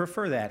would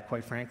prefer that,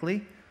 quite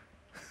frankly.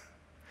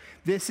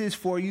 This is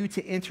for you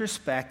to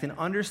introspect and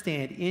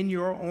understand in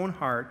your own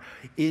heart,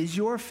 is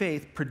your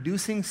faith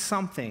producing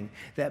something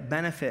that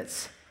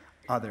benefits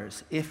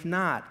others? If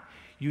not,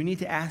 you need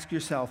to ask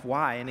yourself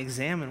why and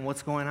examine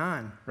what's going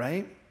on,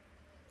 right?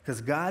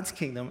 Because God's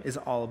kingdom is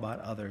all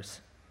about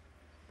others.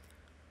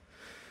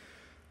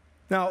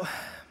 Now,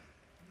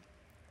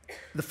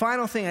 the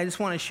final thing I just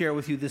want to share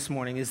with you this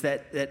morning is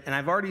that and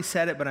I've already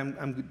said it, but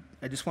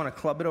I just want to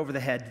club it over the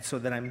head so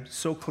that I'm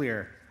so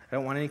clear. I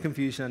don't want any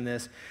confusion on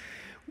this.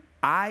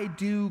 I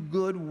do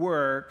good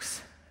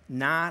works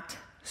not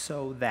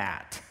so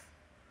that,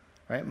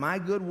 right? My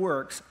good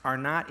works are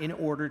not in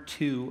order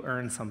to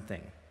earn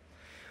something.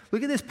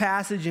 Look at this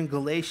passage in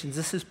Galatians.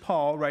 This is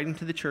Paul writing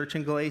to the church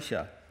in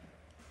Galatia.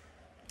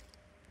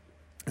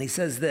 And he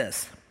says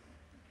this.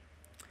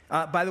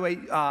 By the way,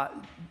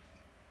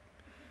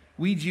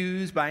 we are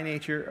Jews by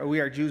nature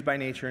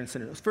and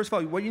sinners. First of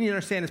all, what you need to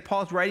understand is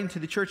Paul's writing to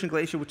the church in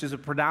Galatia, which is a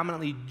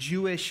predominantly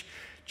Jewish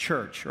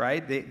church,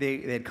 right? They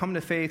had come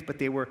to faith, but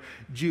they were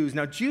Jews.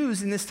 Now,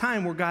 Jews in this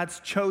time were God's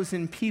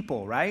chosen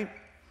people, right?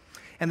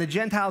 And the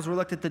Gentiles were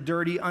looked at the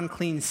dirty,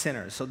 unclean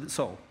sinners.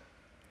 So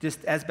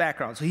just as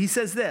background. So he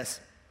says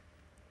this.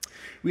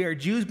 We are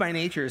Jews by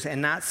nature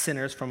and not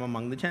sinners from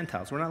among the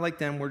Gentiles. We're not like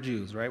them, we're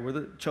Jews, right? We're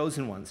the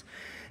chosen ones.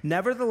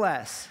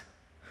 Nevertheless,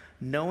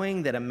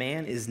 knowing that a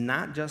man is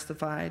not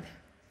justified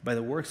by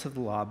the works of the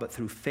law, but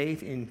through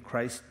faith in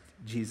Christ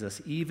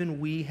Jesus, even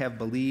we have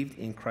believed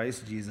in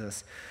Christ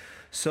Jesus,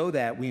 so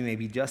that we may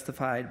be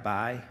justified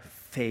by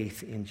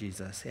faith in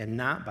Jesus, and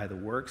not by the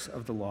works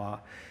of the law,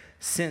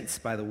 since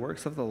by the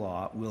works of the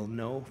law will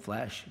no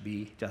flesh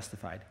be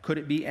justified. Could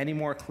it be any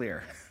more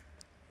clear?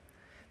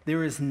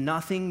 There is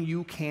nothing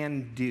you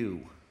can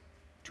do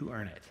to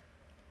earn it.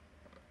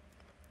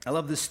 I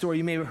love this story.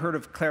 You may have heard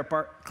of Claire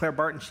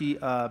Barton. She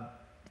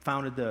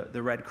founded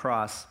the Red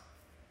Cross.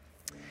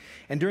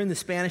 And during the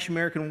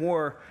Spanish-American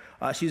War,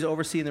 she was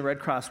overseeing the Red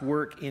Cross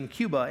work in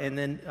Cuba. And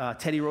then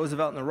Teddy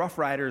Roosevelt and the Rough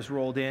Riders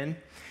rolled in.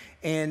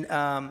 And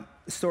the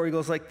story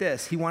goes like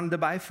this. He wanted to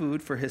buy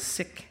food for his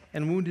sick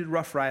and wounded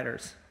Rough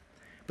Riders,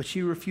 but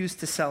she refused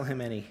to sell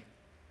him any.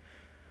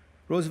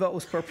 Roosevelt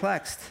was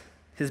perplexed.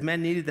 His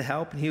men needed the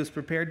help, and he was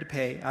prepared to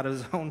pay out of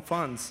his own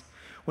funds.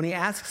 When he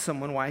asked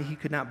someone why he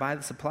could not buy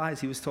the supplies,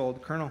 he was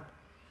told, "Colonel,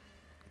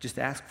 just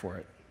ask for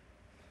it."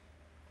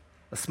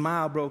 A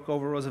smile broke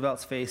over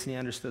Roosevelt's face, and he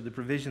understood the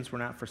provisions were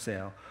not for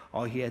sale.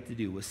 All he had to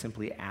do was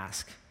simply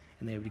ask,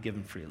 and they would be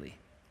given freely.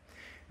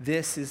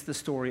 This is the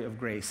story of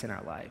grace in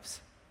our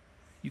lives.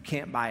 You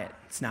can't buy it.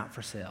 It's not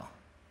for sale.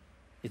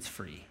 It's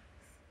free.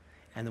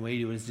 And the way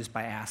you do it is just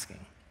by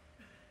asking.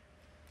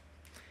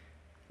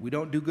 We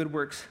don't do good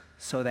works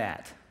so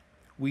that.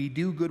 We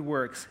do good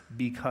works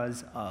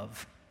because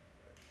of.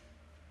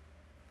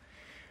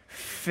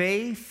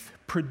 Faith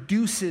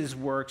produces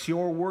works.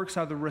 Your works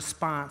are the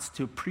response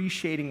to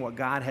appreciating what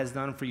God has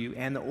done for you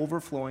and the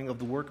overflowing of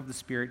the work of the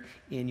Spirit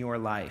in your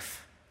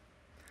life.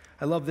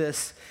 I love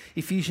this.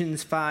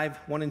 Ephesians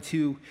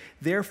 5:1-2.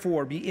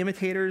 Therefore, be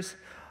imitators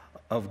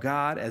of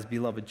God as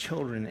beloved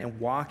children and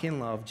walk in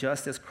love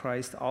just as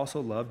Christ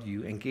also loved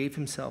you and gave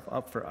himself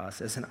up for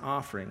us as an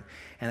offering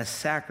and a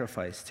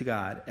sacrifice to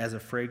God as a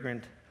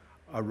fragrant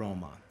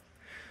aroma.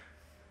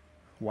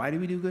 Why do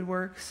we do good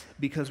works?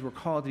 Because we're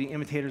called to be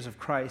imitators of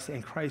Christ,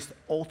 and Christ's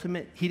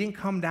he didn't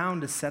come down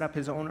to set up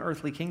his own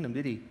earthly kingdom,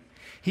 did he?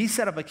 He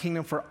set up a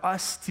kingdom for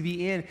us to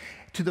be in,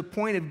 to the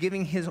point of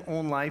giving his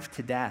own life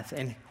to death,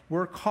 and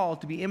we're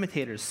called to be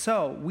imitators.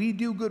 So we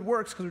do good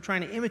works because we're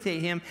trying to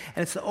imitate him,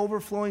 and it's the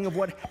overflowing of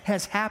what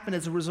has happened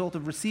as a result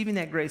of receiving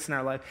that grace in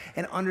our life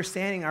and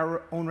understanding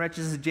our own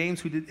righteousness. James,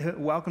 who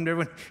welcomed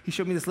everyone, he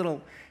showed me this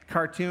little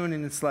cartoon,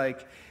 and it's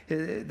like,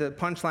 the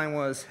punchline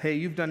was, hey,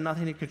 you've done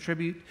nothing to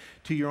contribute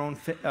to your own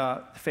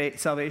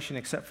salvation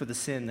except for the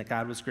sin that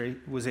God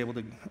was able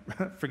to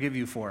forgive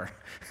you for.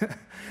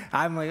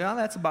 I'm like, oh,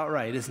 that's about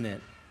right, isn't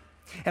it?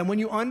 And when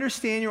you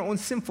understand your own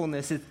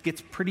sinfulness, it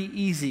gets pretty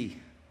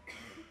easy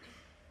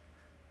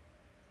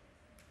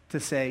to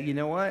say, you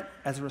know what?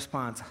 As a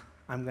response,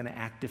 I'm going to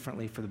act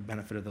differently for the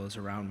benefit of those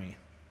around me.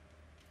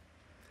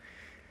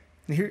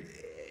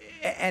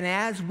 And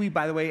as we,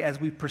 by the way,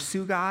 as we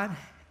pursue God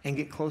and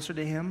get closer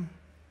to him,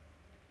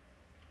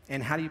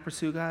 and how do you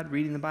pursue God?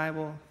 Reading the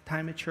Bible,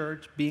 time at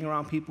church, being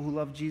around people who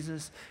love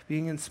Jesus,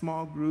 being in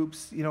small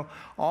groups,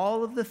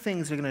 all of the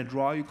things are going to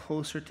draw you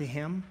closer to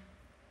him.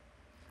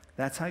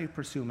 That's how you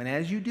pursue him. And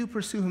as you do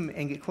pursue him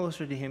and get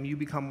closer to him, you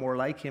become more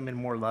like him and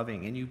more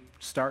loving, and you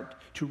start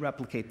to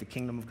replicate the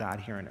kingdom of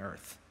God here on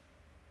earth.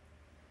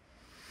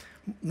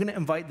 I'm going to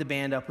invite the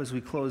band up as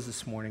we close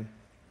this morning.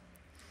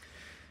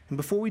 And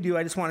before we do,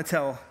 I just want to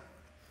tell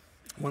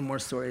one more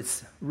story.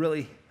 It's a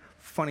really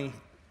funny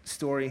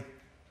story.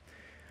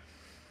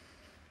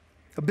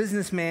 A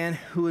businessman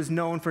who is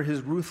known for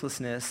his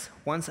ruthlessness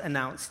once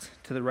announced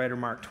to the writer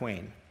Mark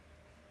Twain.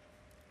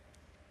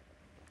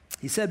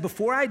 He said,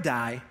 "Before I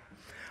die,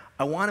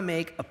 I want to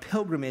make a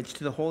pilgrimage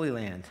to the Holy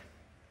Land.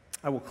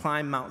 I will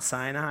climb Mount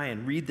Sinai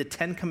and read the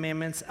 10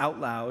 Commandments out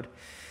loud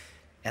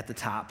at the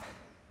top."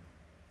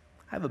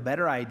 "I have a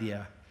better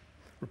idea,"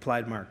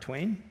 replied Mark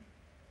Twain.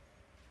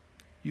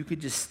 "You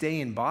could just stay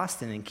in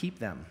Boston and keep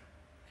them."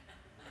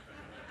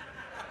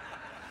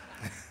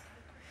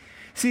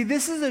 See,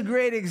 this is a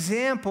great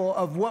example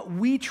of what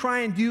we try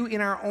and do in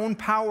our own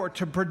power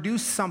to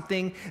produce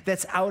something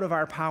that's out of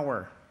our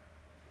power.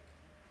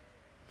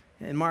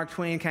 And Mark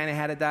Twain kind of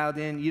had it dialed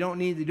in. You don't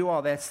need to do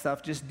all that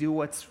stuff. Just do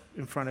what's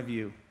in front of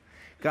you.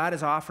 God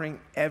is offering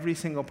every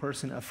single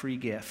person a free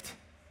gift.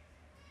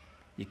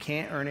 You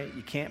can't earn it.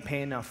 You can't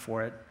pay enough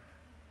for it.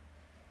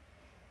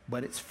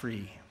 But it's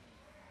free.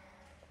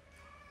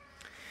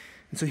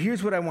 And so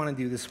here's what I want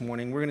to do this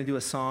morning. We're going to do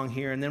a song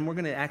here, and then we're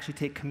going to actually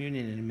take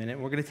communion in a minute.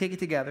 We're going to take it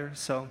together.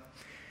 So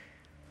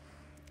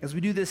as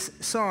we do this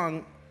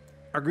song,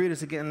 our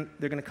greeters, again,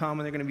 they're going to come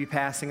and they're going to be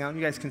passing out.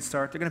 You guys can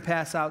start. They're going to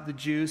pass out the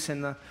juice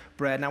and the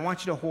bread, and I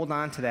want you to hold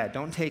on to that.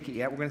 Don't take it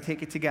yet. We're going to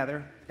take it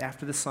together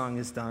after the song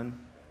is done.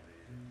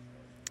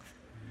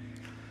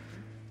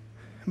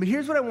 But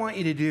here's what I want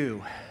you to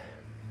do.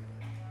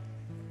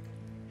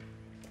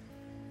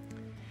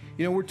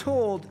 You know, we're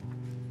told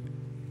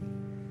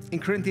in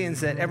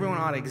Corinthians that everyone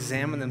ought to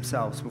examine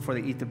themselves before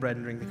they eat the bread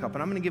and drink the cup.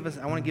 And I want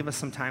to give us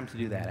some time to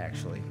do that,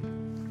 actually.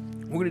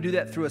 We're going to do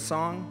that through a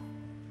song.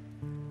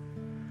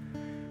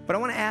 But I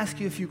want to ask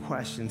you a few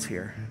questions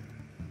here.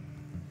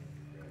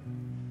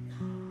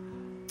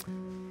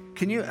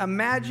 Can you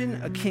imagine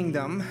a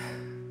kingdom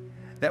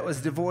that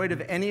was devoid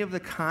of any of the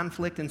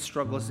conflict and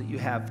struggles that you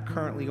have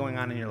currently going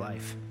on in your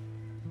life?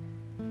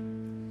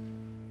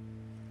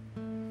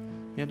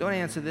 You know, don't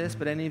answer this,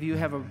 but any of you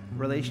have a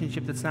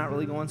relationship that's not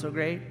really going so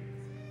great?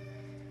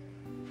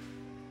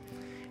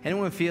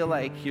 Anyone feel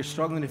like you're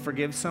struggling to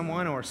forgive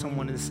someone or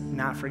someone is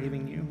not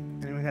forgiving you?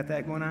 Anyone got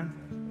that going on?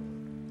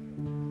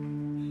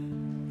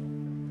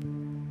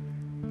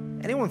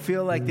 Anyone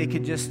feel like they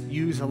could just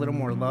use a little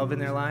more love in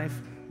their life,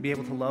 be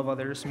able to love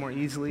others more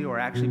easily or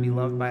actually be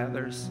loved by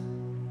others?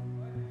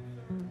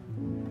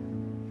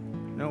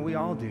 No, we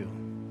all do.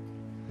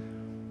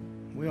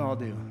 We all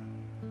do.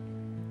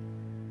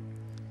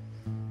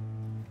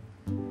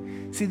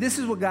 See, this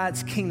is what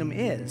God's kingdom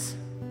is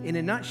in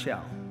a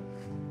nutshell.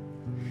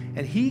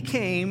 And he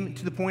came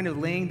to the point of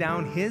laying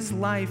down his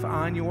life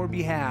on your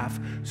behalf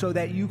so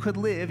that you could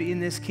live in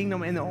this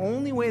kingdom. And the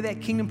only way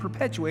that kingdom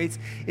perpetuates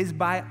is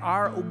by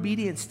our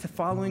obedience to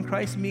following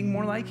Christ and being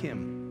more like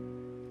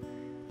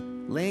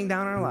him. Laying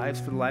down our lives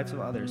for the lives of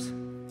others,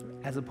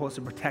 as opposed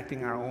to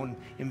protecting our own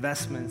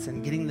investments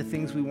and getting the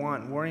things we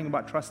want, worrying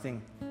about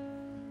trusting.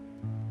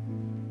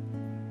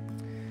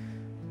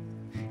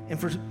 And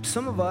for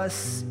some of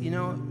us, you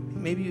know,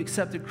 maybe you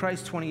accepted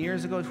Christ 20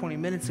 years ago, 20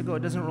 minutes ago,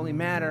 it doesn't really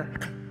matter.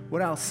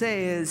 What I'll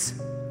say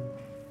is,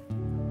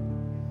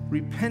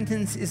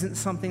 repentance isn't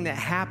something that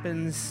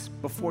happens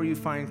before you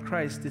find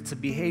Christ. It's a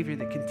behavior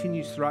that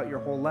continues throughout your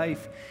whole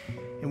life.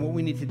 And what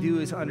we need to do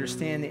is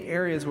understand the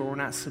areas where we're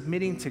not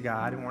submitting to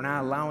God and we're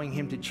not allowing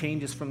him to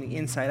change us from the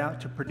inside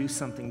out to produce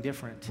something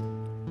different.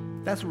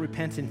 That's what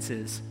repentance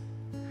is.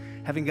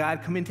 Having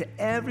God come into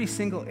every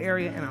single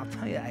area, and I'll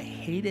tell you, I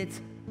hate it.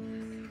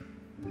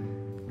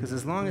 Because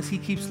as long as he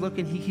keeps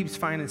looking, he keeps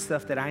finding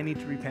stuff that I need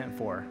to repent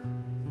for.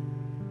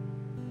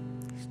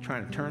 He's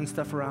trying to turn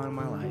stuff around in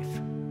my life.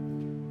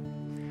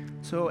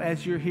 So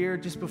as you're here,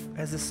 just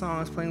as the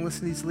song is playing, listen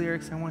to these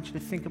lyrics, I want you to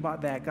think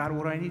about that. God,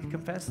 what do I need to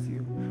confess to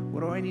you?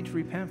 What do I need to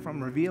repent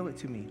from? Reveal it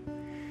to me.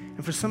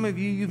 And for some of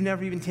you, you've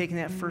never even taken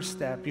that first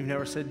step. You've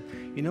never said,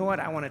 you know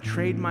what? I want to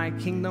trade my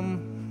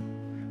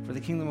kingdom for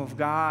the kingdom of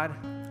God.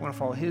 I want to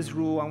follow his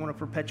rule. I want to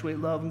perpetuate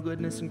love and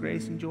goodness and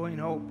grace and joy and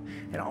hope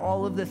and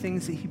all of the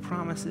things that he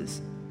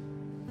promises.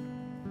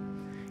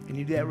 And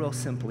you do that real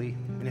simply.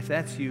 And if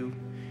that's you,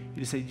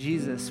 you just say,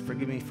 Jesus,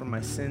 forgive me for my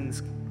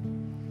sins.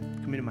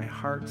 Come into my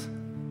heart.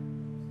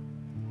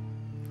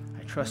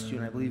 I trust you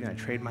and I believe you and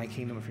I trade my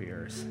kingdom for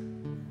yours.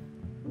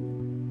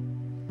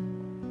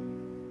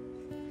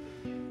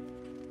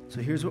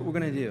 So here's what we're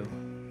going to do.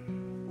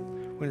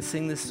 We're going to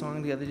sing this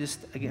song together.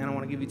 Just, again, I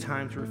want to give you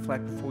time to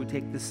reflect before we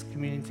take this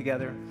communion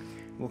together.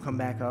 We'll come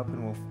back up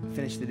and we'll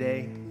finish the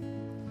day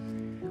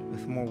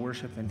with more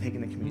worship and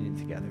taking the communion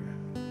together.